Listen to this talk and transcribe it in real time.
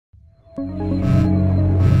Hey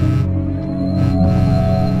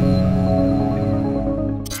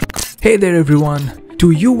there everyone!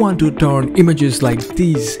 Do you want to turn images like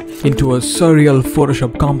these into a surreal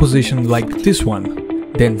Photoshop composition like this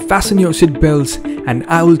one? Then fasten your seatbelts and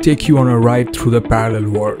I will take you on a ride through the parallel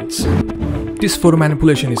worlds. This photo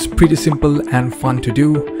manipulation is pretty simple and fun to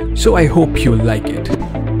do, so I hope you'll like it.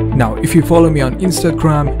 Now, if you follow me on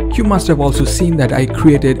Instagram, you must have also seen that I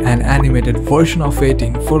created an animated version of it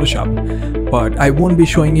in Photoshop, but I won't be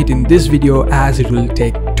showing it in this video as it will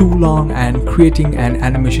take too long, and creating an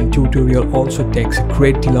animation tutorial also takes a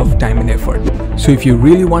great deal of time and effort. So if you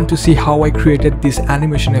really want to see how I created this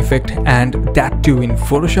animation effect, and that too in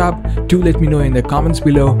Photoshop, do let me know in the comments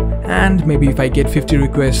below, and maybe if I get 50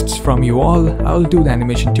 requests from you all, I'll do the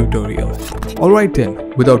animation tutorial. Alright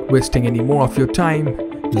then, without wasting any more of your time,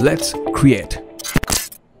 let's create.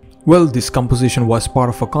 Well, this composition was part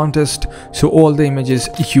of a contest, so all the images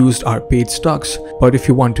used are paid stocks, but if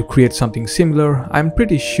you want to create something similar, I'm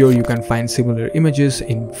pretty sure you can find similar images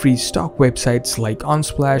in free stock websites like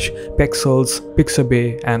Unsplash, Pexels,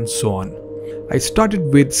 Pixabay, and so on. I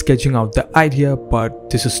started with sketching out the idea, but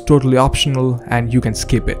this is totally optional and you can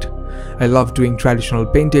skip it. I love doing traditional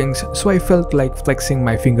paintings, so I felt like flexing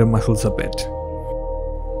my finger muscles a bit.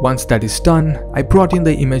 Once that is done, I brought in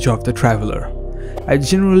the image of the traveler. I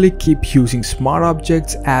generally keep using smart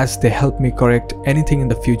objects as they help me correct anything in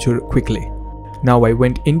the future quickly. Now I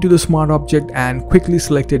went into the smart object and quickly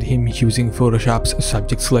selected him using Photoshop's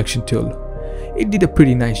subject selection tool. It did a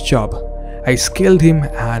pretty nice job. I scaled him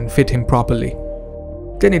and fit him properly.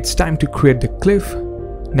 Then it's time to create the cliff.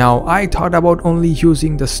 Now I thought about only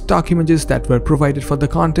using the stock images that were provided for the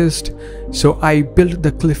contest, so I built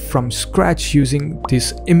the cliff from scratch using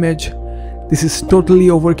this image. This is totally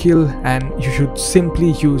overkill and you should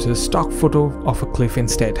simply use a stock photo of a cliff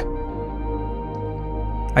instead.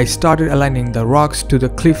 I started aligning the rocks to the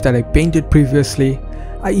cliff that I painted previously.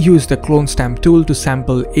 I used the clone stamp tool to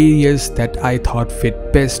sample areas that I thought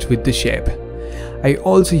fit best with the shape. I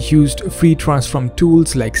also used free transform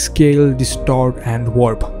tools like scale, distort, and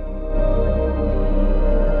warp.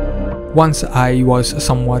 Once I was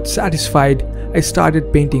somewhat satisfied, I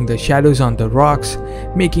started painting the shadows on the rocks,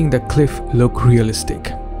 making the cliff look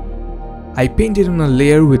realistic. I painted on a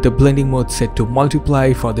layer with the blending mode set to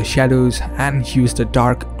multiply for the shadows and used a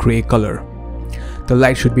dark grey color. The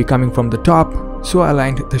light should be coming from the top, so I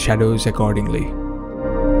aligned the shadows accordingly.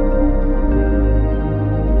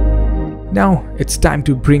 Now it's time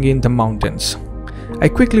to bring in the mountains. I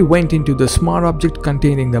quickly went into the smart object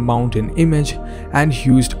containing the mountain image and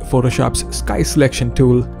used Photoshop's sky selection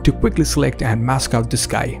tool to quickly select and mask out the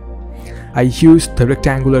sky. I used the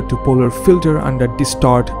rectangular to polar filter under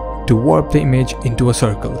distort to warp the image into a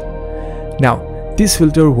circle. Now this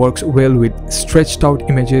filter works well with stretched out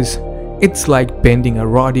images. It's like bending a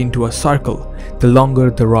rod into a circle. The longer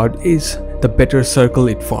the rod is, the better circle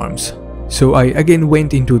it forms. So I again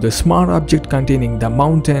went into the smart object containing the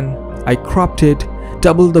mountain. I cropped it,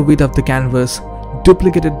 doubled the width of the canvas,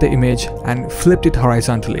 duplicated the image and flipped it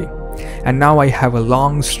horizontally. And now I have a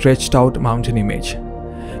long stretched out mountain image.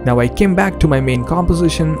 Now I came back to my main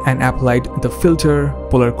composition and applied the filter,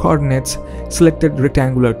 polar coordinates, selected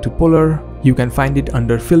rectangular to polar. You can find it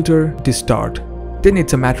under filter, distort. Then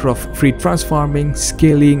it's a matter of free transforming,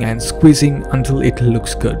 scaling and squeezing until it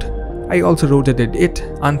looks good. I also rotated it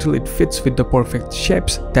until it fits with the perfect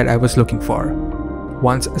shapes that I was looking for.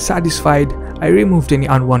 Once satisfied, I removed any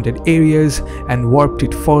unwanted areas and warped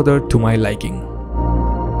it further to my liking.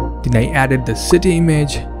 Then I added the city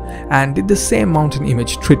image and did the same mountain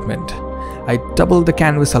image treatment. I doubled the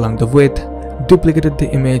canvas along the width, duplicated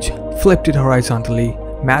the image, flipped it horizontally,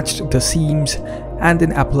 matched the seams, and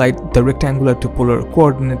then applied the rectangular to polar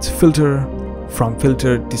coordinates filter from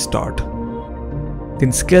filter distort.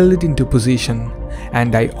 Then scaled it into position,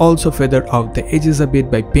 and I also feathered out the edges a bit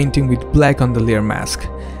by painting with black on the layer mask.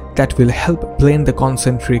 That will help blend the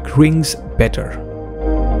concentric rings better.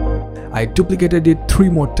 I duplicated it 3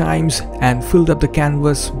 more times and filled up the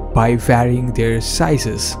canvas by varying their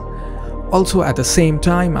sizes. Also at the same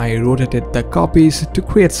time I rotated the copies to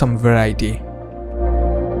create some variety.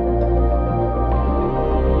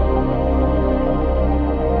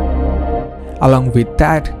 Along with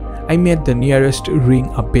that, I made the nearest ring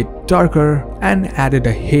a bit darker and added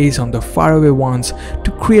a haze on the faraway ones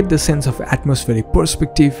to create the sense of atmospheric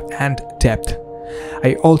perspective and depth.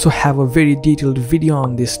 I also have a very detailed video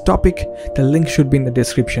on this topic. The link should be in the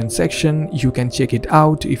description section. You can check it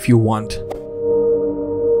out if you want.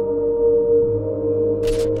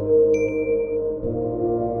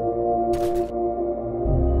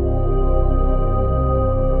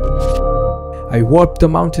 I warped the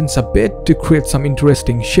mountains a bit to create some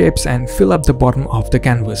interesting shapes and fill up the bottom of the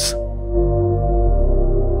canvas.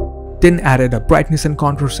 Then added a brightness and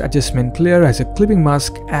contrast adjustment layer as a clipping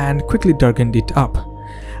mask and quickly darkened it up.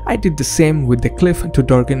 I did the same with the cliff to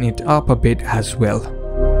darken it up a bit as well.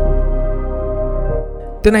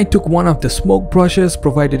 Then I took one of the smoke brushes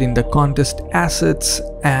provided in the contest assets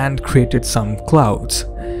and created some clouds.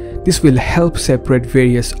 This will help separate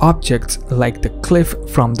various objects like the cliff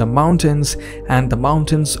from the mountains and the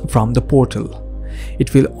mountains from the portal.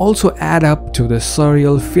 It will also add up to the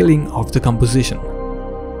surreal feeling of the composition.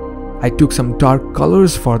 I took some dark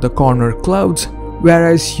colors for the corner clouds,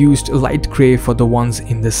 whereas used light gray for the ones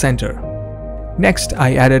in the center. Next,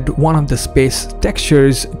 I added one of the space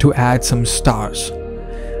textures to add some stars.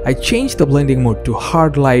 I changed the blending mode to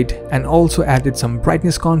hard light and also added some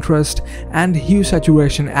brightness contrast and hue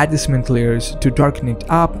saturation adjustment layers to darken it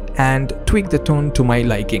up and tweak the tone to my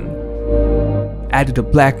liking. Added a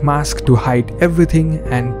black mask to hide everything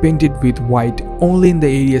and painted with white only in the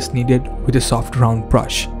areas needed with a soft round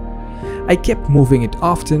brush. I kept moving it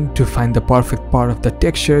often to find the perfect part of the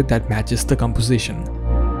texture that matches the composition.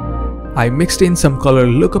 I mixed in some color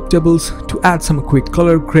lookup tables to add some quick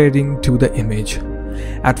color grading to the image.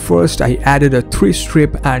 At first I added a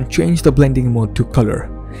 3-strip and changed the blending mode to color.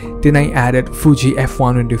 Then I added Fuji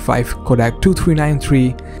F125 Kodak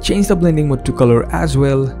 2393, changed the blending mode to color as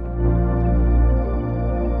well.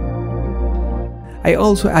 I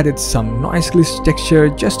also added some noise glitch texture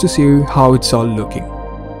just to see how it's all looking.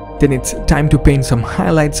 Then it's time to paint some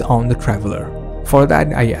highlights on the traveler. For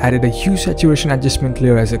that, I added a hue saturation adjustment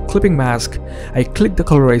layer as a clipping mask. I clicked the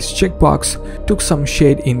colorize checkbox, took some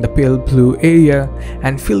shade in the pale blue area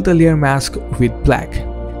and filled the layer mask with black.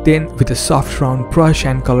 Then with a soft round brush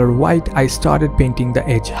and color white, I started painting the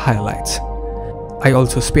edge highlights. I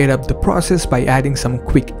also sped up the process by adding some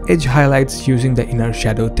quick edge highlights using the inner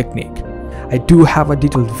shadow technique. I do have a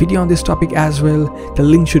detailed video on this topic as well. The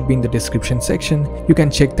link should be in the description section. You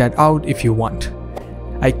can check that out if you want.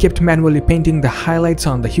 I kept manually painting the highlights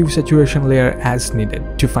on the hue saturation layer as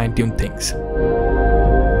needed to fine-tune things.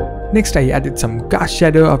 Next, I added some cast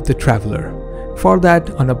shadow of the traveler. For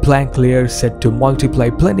that, on a blank layer set to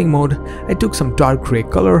multiply blending mode, I took some dark gray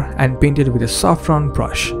color and painted with a soft round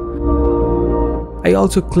brush. I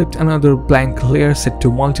also clipped another blank layer set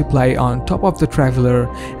to multiply on top of the traveler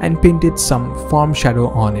and painted some form shadow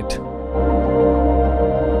on it.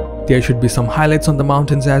 There should be some highlights on the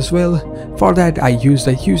mountains as well. For that, I used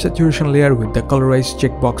the hue saturation layer with the colorize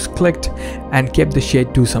checkbox clicked and kept the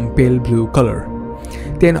shade to some pale blue color.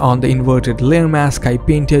 Then on the inverted layer mask, I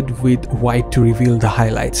painted with white to reveal the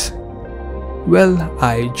highlights. Well,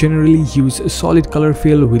 I generally use a solid color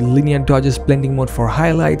fill with linear dodges blending mode for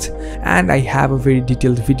highlights, and I have a very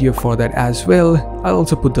detailed video for that as well. I'll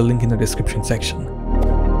also put the link in the description section.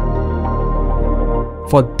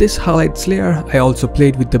 For this highlights layer, I also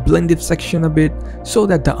played with the blended section a bit so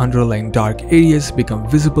that the underlying dark areas become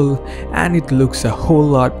visible and it looks a whole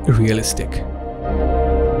lot realistic.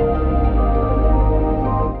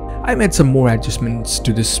 I made some more adjustments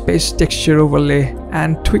to the space texture overlay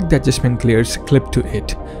and tweaked the adjustment layers clipped to it.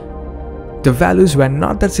 The values were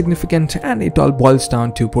not that significant and it all boils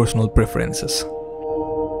down to personal preferences.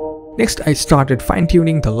 Next, I started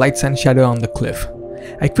fine-tuning the lights and shadow on the cliff.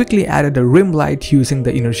 I quickly added a rim light using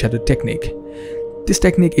the inner shadow technique. This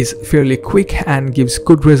technique is fairly quick and gives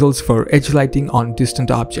good results for edge lighting on distant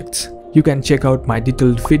objects. You can check out my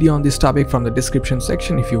detailed video on this topic from the description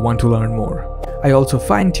section if you want to learn more. I also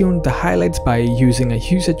fine-tuned the highlights by using a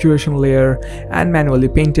hue saturation layer and manually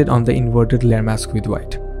painted on the inverted layer mask with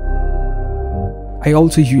white. I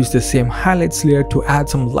also used the same highlights layer to add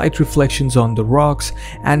some light reflections on the rocks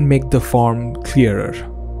and make the form clearer.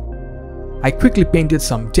 I quickly painted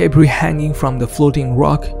some debris hanging from the floating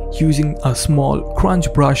rock using a small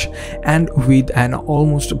crunch brush and with an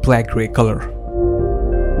almost black-gray color.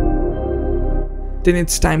 Then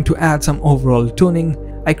it's time to add some overall toning.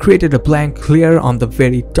 I created a blank layer on the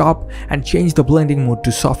very top and changed the blending mode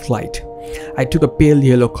to soft light. I took a pale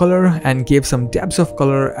yellow color and gave some dabs of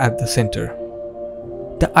color at the center.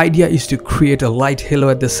 The idea is to create a light halo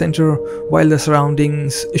at the center while the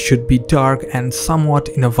surroundings should be dark and somewhat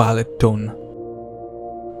in a violet tone.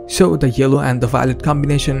 So the yellow and the violet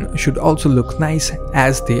combination should also look nice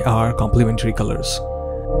as they are complementary colors.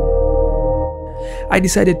 I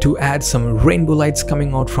decided to add some rainbow lights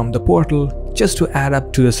coming out from the portal just to add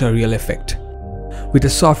up to the surreal effect. With a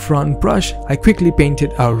soft round brush, I quickly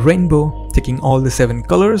painted a rainbow, taking all the 7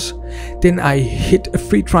 colors. Then I hit a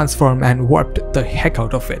free transform and warped the heck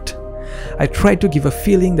out of it. I tried to give a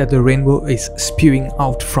feeling that the rainbow is spewing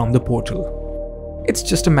out from the portal. It's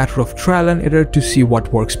just a matter of trial and error to see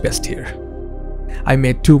what works best here. I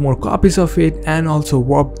made 2 more copies of it and also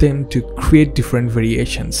warped them to create different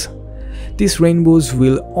variations. These rainbows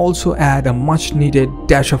will also add a much needed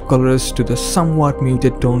dash of colors to the somewhat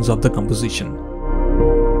muted tones of the composition.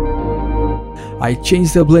 I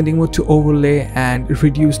changed the blending mode to overlay and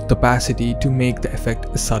reduced the opacity to make the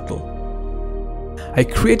effect subtle. I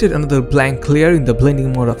created another blank layer in the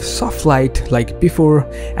blending mode of soft light like before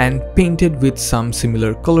and painted with some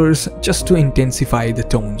similar colors just to intensify the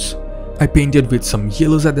tones. I painted with some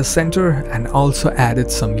yellows at the center and also added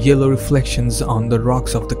some yellow reflections on the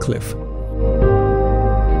rocks of the cliff.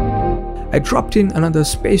 I dropped in another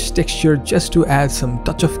space texture just to add some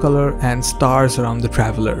touch of color and stars around the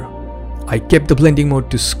traveler. I kept the blending mode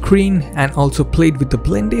to screen and also played with the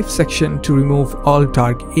blend if section to remove all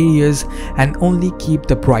dark areas and only keep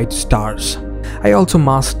the bright stars. I also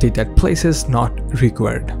masked it at places not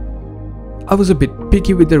required. I was a bit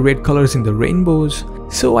picky with the red colors in the rainbows,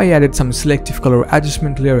 so I added some selective color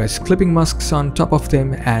adjustment layer as clipping masks on top of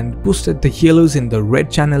them and boosted the yellows in the red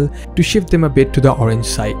channel to shift them a bit to the orange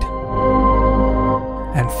side.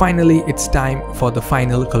 And finally, it's time for the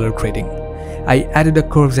final color grading. I added a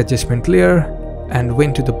curves adjustment layer and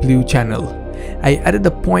went to the blue channel. I added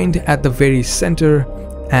the point at the very center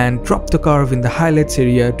and dropped the curve in the highlights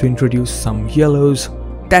area to introduce some yellows.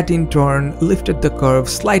 That in turn lifted the curve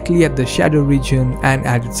slightly at the shadow region and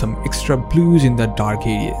added some extra blues in the dark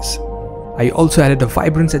areas. I also added a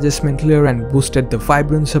vibrance adjustment layer and boosted the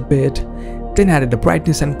vibrance a bit, then added a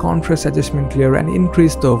brightness and contrast adjustment layer and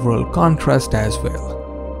increased the overall contrast as well.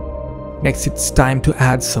 Next, it's time to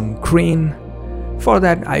add some green. For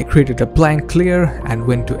that, I created a blank layer and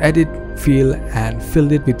went to edit, fill and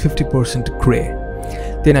filled it with 50% gray.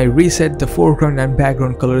 Then I reset the foreground and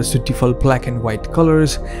background colors to default black and white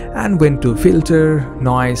colors and went to filter,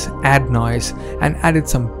 noise, add noise and added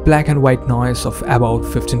some black and white noise of about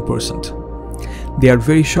 15%. They are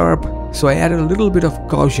very sharp, so I added a little bit of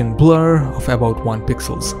Gaussian blur of about 1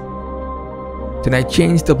 pixels. Then I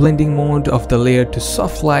changed the blending mode of the layer to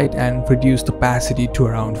soft light and reduced the opacity to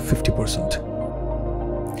around 50%.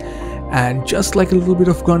 And just like a little bit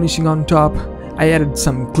of garnishing on top, I added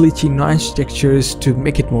some glitchy noise textures to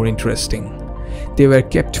make it more interesting. They were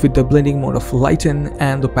kept with the blending mode of lighten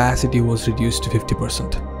and the opacity was reduced to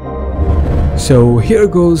 50%. So here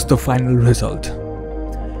goes the final result.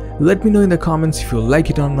 Let me know in the comments if you like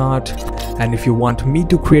it or not, and if you want me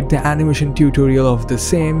to create the animation tutorial of the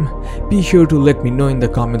same, be sure to let me know in the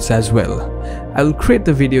comments as well. I'll create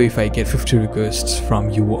the video if I get 50 requests from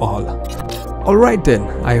you all. Alright then,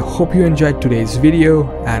 I hope you enjoyed today's video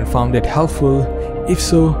and found it helpful. If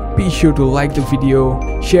so, be sure to like the video,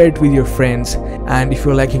 share it with your friends, and if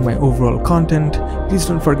you're liking my overall content, please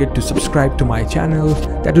don't forget to subscribe to my channel.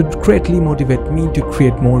 That would greatly motivate me to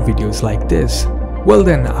create more videos like this. Well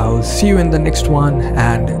then, I'll see you in the next one,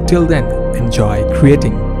 and till then, enjoy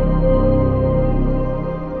creating.